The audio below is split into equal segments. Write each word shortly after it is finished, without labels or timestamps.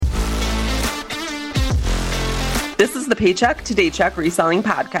This is the Paycheck to Daycheck Reselling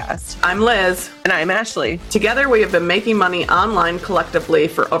Podcast. I'm Liz. And I'm Ashley. Together, we have been making money online collectively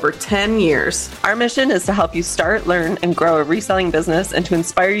for over 10 years. Our mission is to help you start, learn, and grow a reselling business and to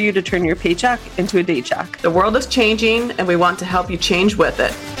inspire you to turn your paycheck into a daycheck. The world is changing, and we want to help you change with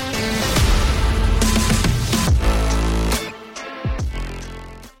it.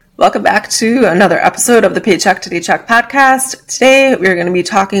 Welcome back to another episode of the Paycheck to Daycheck Podcast. Today, we're going to be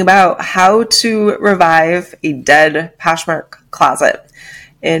talking about how to revive a dead Poshmark closet.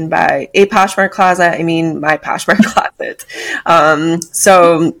 And by a Poshmark closet, I mean my Poshmark closet.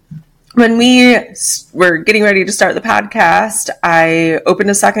 So when we were getting ready to start the podcast, I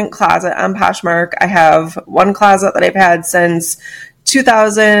opened a second closet on Poshmark. I have one closet that I've had since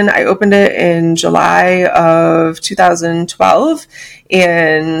 2000. I opened it in July of 2012,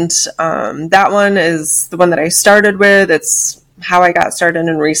 and that one is the one that I started with. It's how I got started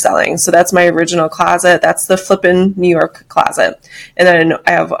in reselling. So that's my original closet. That's the Flippin' New York closet. And then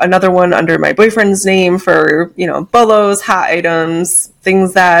I have another one under my boyfriend's name for, bolos, hot items,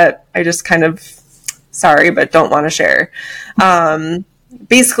 things that I just kind of, sorry, but don't want to share.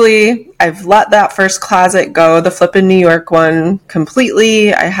 Basically, I've let that first closet go, the Flippin' New York one,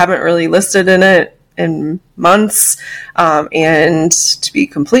 completely. I haven't really listed in it in months. And to be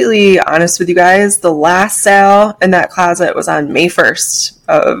completely honest with you guys, the last sale in that closet was on May 1st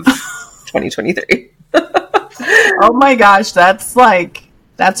of 2023. Oh my gosh, that's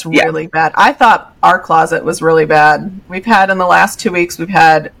really bad. I thought our closet was really bad. We've had in the last 2 weeks, we've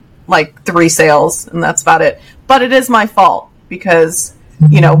had like 3 sales, and that's about it. But it is my fault because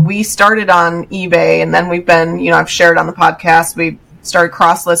we started on eBay, and then we've been, I've shared on the podcast, we started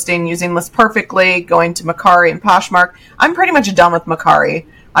cross-listing, using List Perfectly, going to Mercari and Poshmark. I'm pretty much done with Mercari.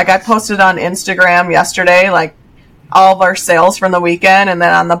 Like, I posted on Instagram yesterday, all of our sales from the weekend, and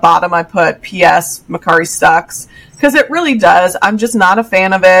then on the bottom I put, P.S. Mercari sucks. Because it really does. I'm just not a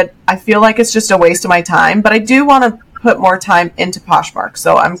fan of it. I feel like it's just a waste of my time, but I do want to put more time into Poshmark.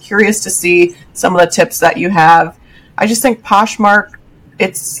 So I'm curious to see some of the tips that you have. I just think Poshmark,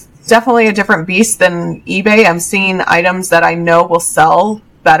 it's definitely a different beast than eBay. I'm seeing items that I know will sell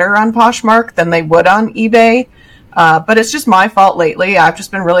better on Poshmark than they would on eBay. But it's just my fault lately. I've just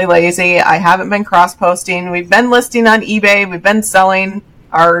been really lazy. I haven't been cross-posting. We've been listing on eBay. We've been selling.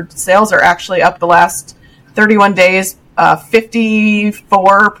 Our sales are actually up the last 31 days,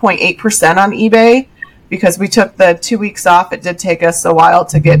 54.8% on eBay. Because we took the 2 weeks off. It did take us a while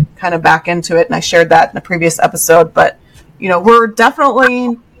to get kind of back into it. And I shared that in a previous episode. But we're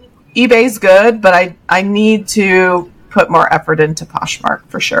definitely, eBay's good, but I need to put more effort into Poshmark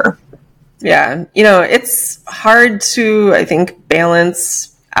for sure. Yeah. It's hard to, I think,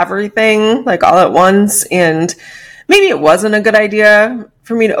 balance everything all at once. And maybe it wasn't a good idea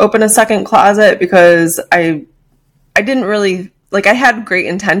for me to open a second closet because I didn't really, I had great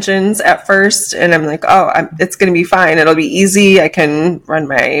intentions at first, and I'm like, it's going to be fine. It'll be easy. I can run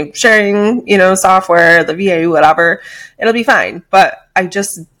my sharing, software, the VA, whatever. It'll be fine. But I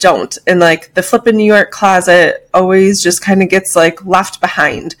just don't. And the Flippin' New York closet always just kind of gets left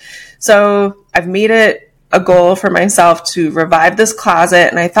behind. So I've made it a goal for myself to revive this closet.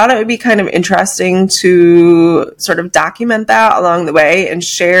 And I thought it would be kind of interesting to sort of document that along the way and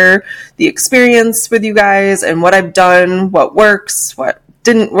share the experience with you guys and what I've done, what works, what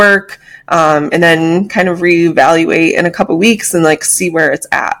didn't work, and then kind of reevaluate in a couple weeks and see where it's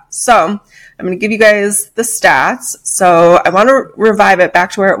at. So I'm going to give you guys the stats. So I want to revive it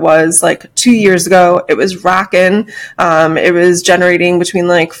back to where it was 2 years ago. It was rocking. It was generating between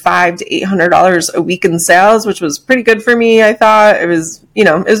 $500 to $800 a week in sales, which was pretty good for me. I thought it was,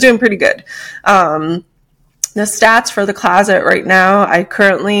 it was doing pretty good. The stats for the closet right now, I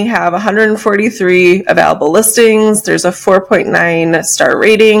currently have 143 available listings. There's a 4.9 star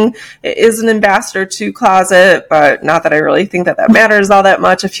rating. It is an Ambassador 2 closet, but not that I really think that matters all that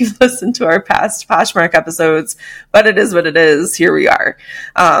much if you've listened to our past Poshmark episodes, but it is what it is. Here we are.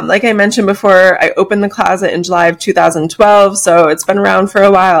 Like I mentioned before, I opened the closet in July of 2012, so it's been around for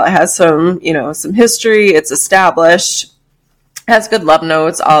a while. It has some history. It's established. Has good love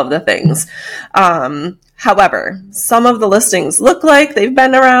notes, all of the things. However, some of the listings look like they've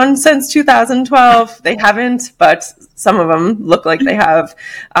been around since 2012. They haven't, but some of them look like they have,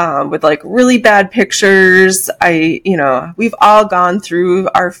 with really bad pictures. We've all gone through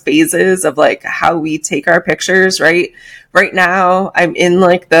our phases of how we take our pictures, right? Right now, I'm in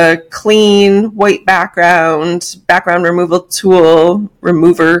the clean white background remover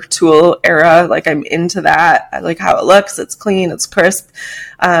tool era. I'm into that. I like how it looks. It's clean. It's crisp.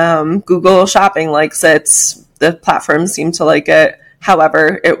 Google Shopping likes it. The platforms seem to like it.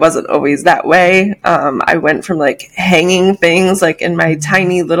 However, it wasn't always that way. I went from like hanging things like in my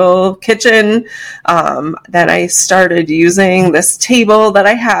tiny little kitchen. Then I started using this table that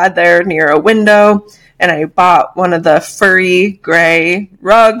I had there near a window, and I bought one of the furry gray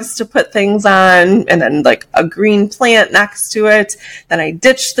rugs to put things on, and then like a green plant next to it. Then I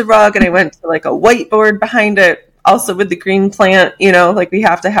ditched the rug and I went to like a whiteboard behind it, also with the green plant, like we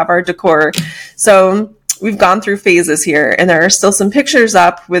have to have our decor. So we've gone through phases here, and there are still some pictures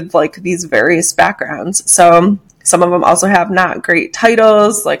up with like these various backgrounds. So some of them also have not great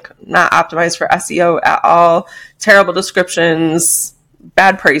titles, like not optimized for SEO at all, terrible descriptions,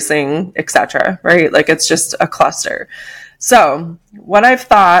 bad pricing, etc. Right? Like it's just a cluster. So what I've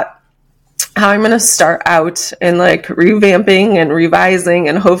thought, how I'm going to start out in like revamping and revising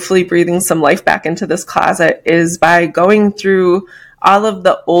and hopefully breathing some life back into this closet, is by going through all of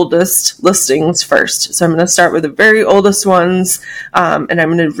the oldest listings first. So I'm going to start with the very oldest ones, and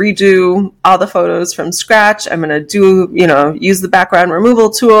I'm going to redo all the photos from scratch. I'm going to do, use the background removal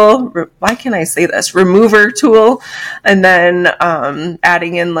tool. Why can't I say this? Remover tool. And then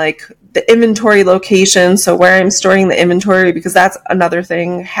adding in like the inventory location. So where I'm storing the inventory, because that's another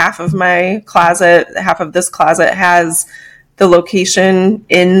thing. Half of this closet has the location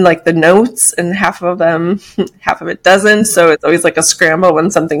in like the notes, and half of it doesn't. So it's always like a scramble when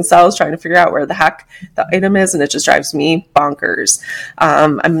something sells, trying to figure out where the heck the item is, and it just drives me bonkers.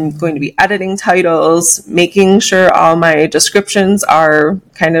 I'm going to be editing titles, making sure all my descriptions are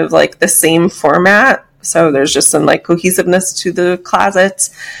kind of like the same format, so there's just some like cohesiveness to the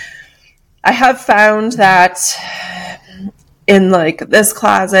closet. I have found that in like this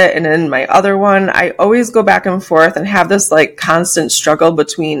closet and in my other one, I always go back and forth and have this like constant struggle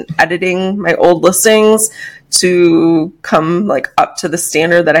between editing my old listings to come like up to the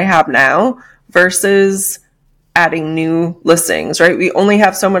standard that I have now versus adding new listings, right? We only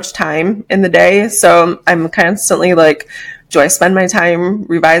have so much time in the day. So I'm constantly like, do I spend my time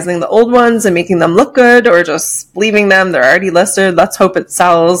revising the old ones and making them look good, or just leaving them? They're already listed. Let's hope it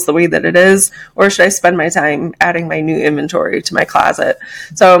sells the way that it is. Or should I spend my time adding my new inventory to my closet?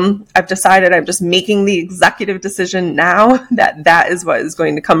 So I've decided I'm just making the executive decision now that is what is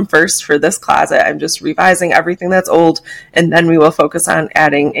going to come first for this closet. I'm just revising everything that's old, and then we will focus on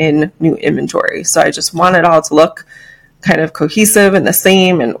adding in new inventory. So I just want it all to look kind of cohesive and the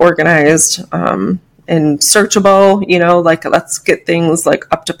same and organized, and searchable, like let's get things like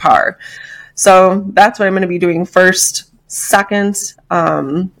up to par. So that's what I'm going to be doing first. Second,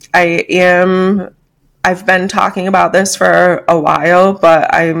 I've been talking about this for a while,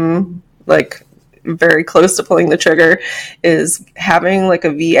 but I'm like very close to pulling the trigger, is having like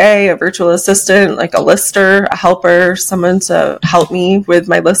a VA, a virtual assistant, like a lister, a helper, someone to help me with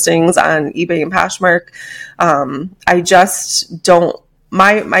my listings on eBay and Poshmark. I just don't,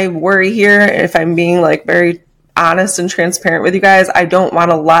 my worry here, if I'm being like very honest and transparent with you guys, I don't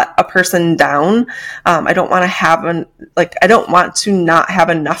want to let a person down. I don't want to I don't want to not have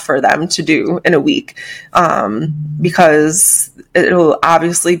enough for them to do in a week, because it'll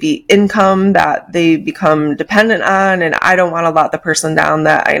obviously be income that they become dependent on, and I don't want to let the person down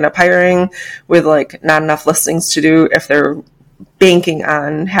that I end up hiring with like not enough listings to do if they're banking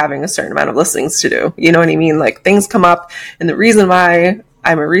on having a certain amount of listings to do. You know what I mean? Like things come up, and the reason why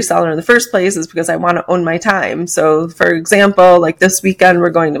I'm a reseller in the first place is because I want to own my time. So for example, like this weekend,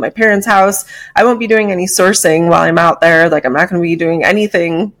 we're going to my parents' house. I won't be doing any sourcing while I'm out there. Like I'm not going to be doing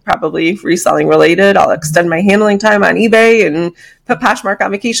anything probably reselling related. I'll extend my handling time on eBay and put Poshmark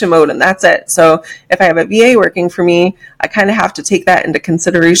on vacation mode, and that's it. So if I have a VA working for me, I kind of have to take that into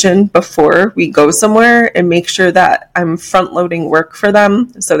consideration before we go somewhere and make sure that I'm front loading work for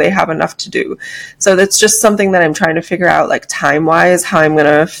them so they have enough to do. So that's just something that I'm trying to figure out, like time wise, how I'm going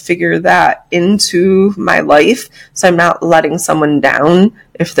to figure that into my life, so I'm not letting someone down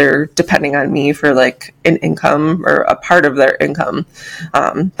if they're depending on me for like an income or a part of their income.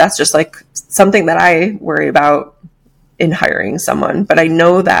 That's just like something that I worry about in hiring someone, but I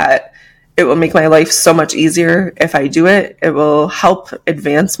know that it will make my life so much easier if I do it. It will help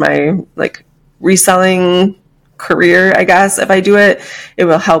advance my like reselling career, I guess. If I do it, it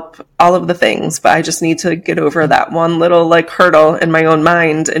will help all of the things, but I just need to get over that one little like hurdle in my own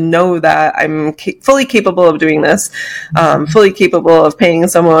mind and know that I'm fully capable of doing this, fully capable of paying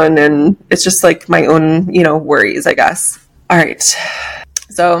someone. And it's just like my own, worries, I guess. All right.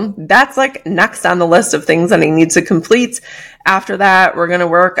 So that's like next on the list of things that I need to complete. After that, we're going to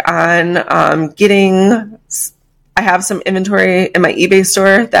work on I have some inventory in my eBay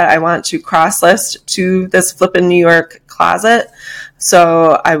store that I want to cross list to this Flippin' New York closet.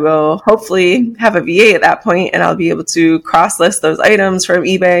 So I will hopefully have a VA at that point, and I'll be able to cross-list those items from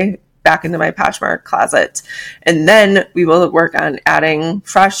eBay back into my Poshmark closet. And then we will work on adding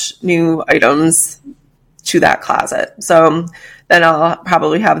fresh new items to that closet. So then I'll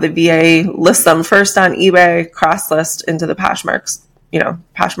probably have the VA list them first on eBay, cross-list into the Poshmark's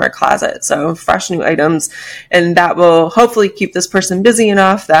Poshmark closet. So fresh new items. And that will hopefully keep this person busy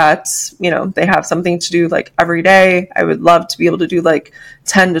enough that, they have something to do like every day. I would love to be able to do like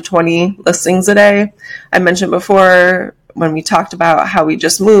 10 to 20 listings a day. I mentioned before when we talked about how we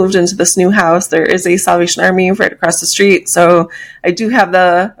just moved into this new house, there is a Salvation Army right across the street. So I do have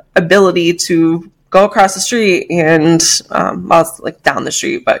the ability to go across the street and, it's like down the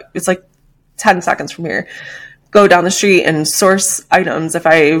street, but it's like 10 seconds from here. Go down the street and source items if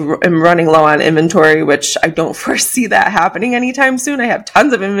I am running low on inventory, which I don't foresee that happening anytime soon. I have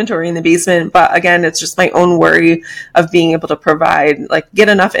tons of inventory in the basement, but again, it's just my own worry of being able to provide, get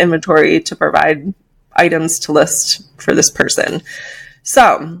enough inventory to provide items to list for this person.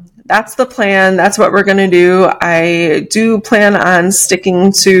 So that's the plan. That's what we're going to do. I do plan on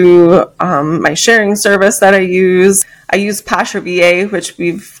sticking to my sharing service that I use. I use Poshmark VA, which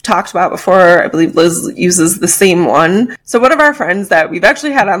we've talked about before. I believe Liz uses the same one. So one of our friends that we've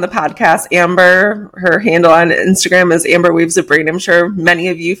actually had on the podcast, Amber, her handle on Instagram is Amber Waves of Brain. I'm sure many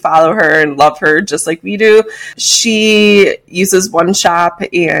of you follow her and love her just like we do. She uses One Shop,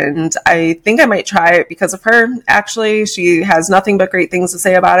 and I think I might try it because of her. Actually, she has nothing but great things to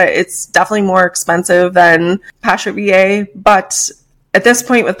say about it. It's definitely more expensive than Poshmark VA, but at this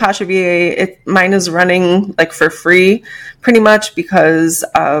point with Poshmark VA, mine is running for free pretty much because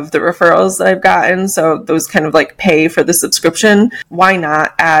of the referrals that I've gotten. So those kind of pay for the subscription. Why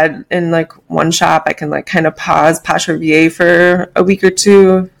not add in One Shop? I can kind of pause Poshmark VA for a week or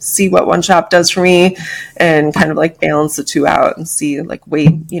two, see what One Shop does for me, and kind of balance the two out and see weigh,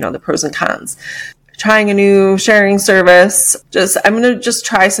 the pros and cons. Trying a new sharing service. I'm going to just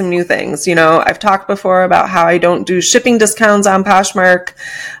try some new things. I've talked before about how I don't do shipping discounts on Poshmark.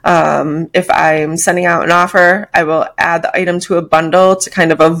 If I'm sending out an offer, I will add the item to a bundle to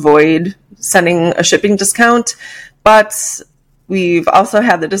kind of avoid sending a shipping discount. But we've also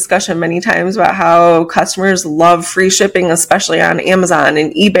had the discussion many times about how customers love free shipping, especially on Amazon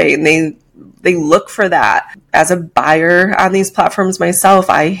and eBay, and they look for that. As a buyer on these platforms myself,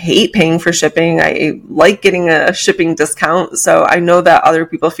 I hate paying for shipping. I like getting a shipping discount. So I know that other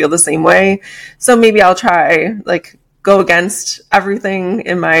people feel the same way. So maybe I'll try go against everything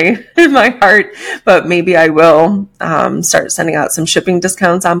in my heart, but maybe I will start sending out some shipping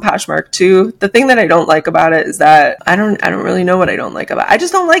discounts on Poshmark too. The thing that I don't like about it is that I don't really know what I don't like about it. I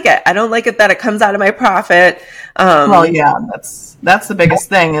just don't like it. I don't like it that it comes out of my profit. Well, yeah, that's the biggest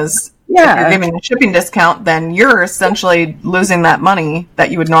thing is, if you're giving a shipping discount, then you're essentially losing that money that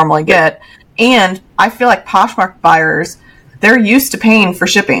you would normally get. And I feel like Poshmark buyers, they're used to paying for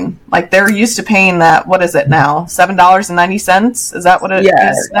shipping. They're used to paying that, what is it now? $7.90? Is that what it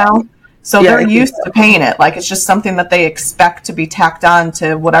is now? So they're used to paying it. It's just something that they expect to be tacked on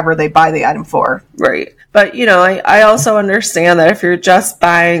to whatever they buy the item for. Right. But, I also understand that if you're just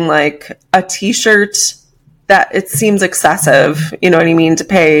buying a t-shirt, that it seems excessive, you know what I mean, to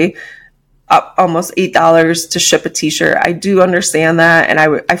pay up almost $8 to ship a t-shirt. I do understand that, and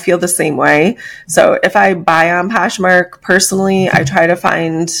I feel the same way. So if I buy on Poshmark personally, I try to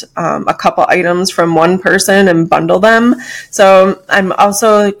find a couple items from one person and bundle them. So I'm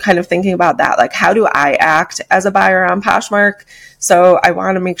also kind of thinking about that. How do I act as a buyer on Poshmark? So I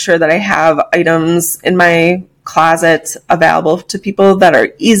want to make sure that I have items in my closet available to people that are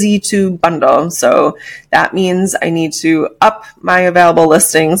easy to bundle. So that means I need to up my available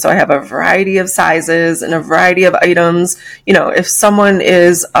listing. So I have a variety of sizes and a variety of items. If someone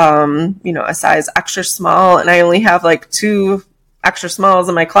is, a size extra small and I only have 2 extra smalls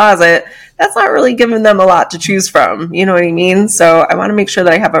in my closet, that's not really giving them a lot to choose from. You know what I mean? So I want to make sure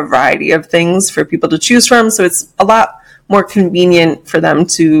that I have a variety of things for people to choose from. So it's a lot more convenient for them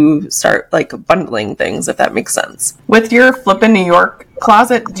to start bundling things, if that makes sense. With your Flippin' New York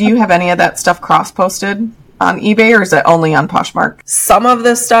closet, do you have any of that stuff cross-posted on eBay, or is it only on Poshmark? Some of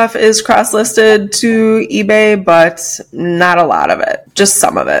this stuff is cross-listed to eBay, but not a lot of it. Just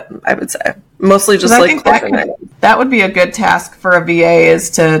some of it, I would say. Mostly just I think that would be a good task for a VA, is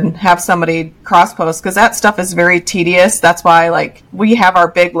to have somebody cross-post, because that stuff is very tedious. That's why we have our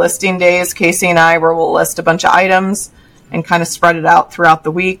big listing days, Casey and I, where we'll list a bunch of items and kind of spread it out throughout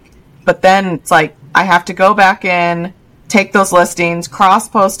the week. But then it's I have to go back in, take those listings,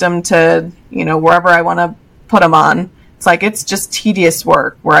 cross-post them to, wherever I want to put them on. It's just tedious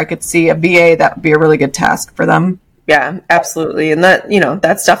work, where I could see a VA, that would be a really good task for them. Yeah, absolutely. And that,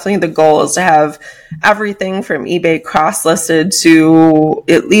 that's definitely the goal, is to have everything from eBay cross-listed to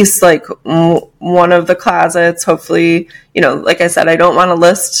at least like one of the closets. Hopefully, like I said, I don't want to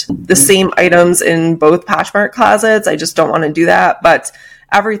list the same items in both Poshmark closets. I just don't want to do that. But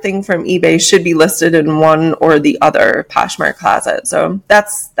everything from eBay should be listed in one or the other Poshmark closet. So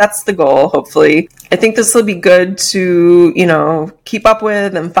that's the goal, hopefully. I think this will be good to, keep up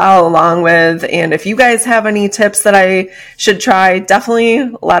with and follow along with. And if you guys have any tips that I should try,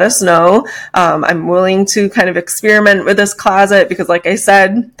 definitely let us know. I'm willing to kind of experiment with this closet because, like I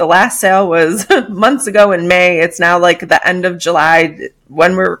said, the last sale was months ago in May. It's now like the end of July.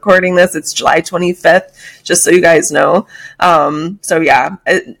 When we're recording this, it's July 25th, just so you guys know. So yeah,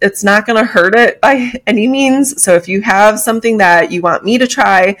 it's not going to hurt it by any means. So if you have something that you want me to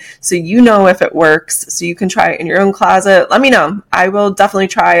try, so if it works, so you can try it in your own closet, let me know. I will definitely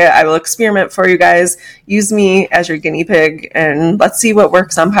try it. I will experiment for you guys. Use me as your guinea pig, and let's see what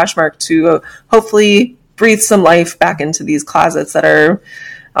works on Poshmark to hopefully breathe some life back into these closets that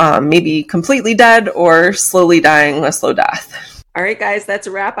are maybe completely dead or slowly dying a slow death. All right, guys, that's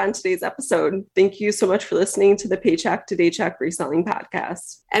a wrap on today's episode. Thank you so much for listening to the Paycheck to Daycheck Reselling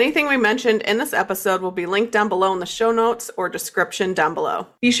Podcast. Anything we mentioned in this episode will be linked down below in the show notes or description down below.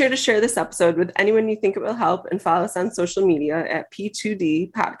 Be sure to share this episode with anyone you think it will help, and follow us on social media at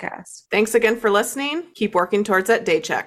P2D Podcast. Thanks again for listening. Keep working towards that day check.